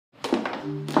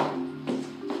Hello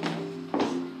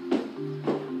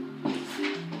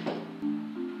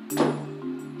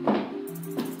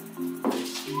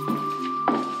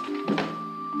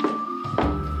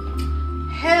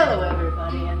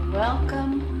everybody and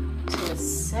welcome to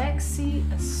Sexy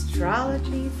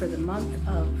Astrology for the month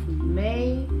of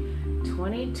May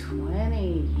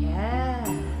 2020. Yeah.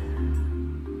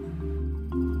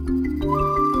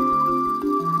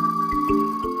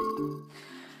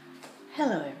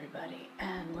 Hello everybody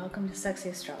and welcome to Sexy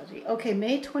Astrology. Okay,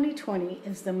 May 2020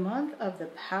 is the month of the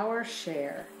power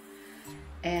share.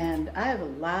 And I have a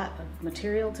lot of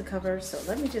material to cover, so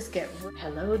let me just get...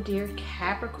 Hello, dear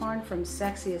Capricorn from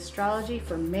Sexy Astrology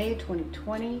for May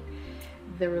 2020.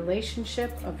 The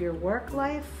relationship of your work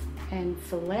life and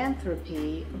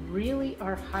philanthropy really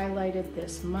are highlighted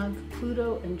this month.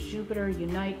 Pluto and Jupiter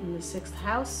unite in the 6th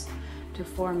house to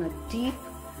form a deep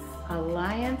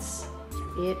alliance.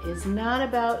 It is not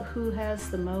about who has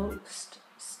the most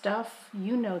stuff,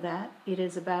 you know that. It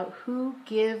is about who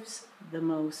gives the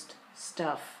most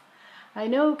stuff. I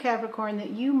know, Capricorn,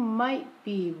 that you might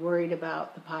be worried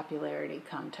about the popularity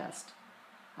contest.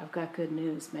 I've got good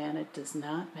news, man. It does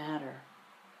not matter.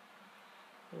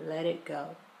 Let it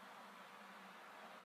go.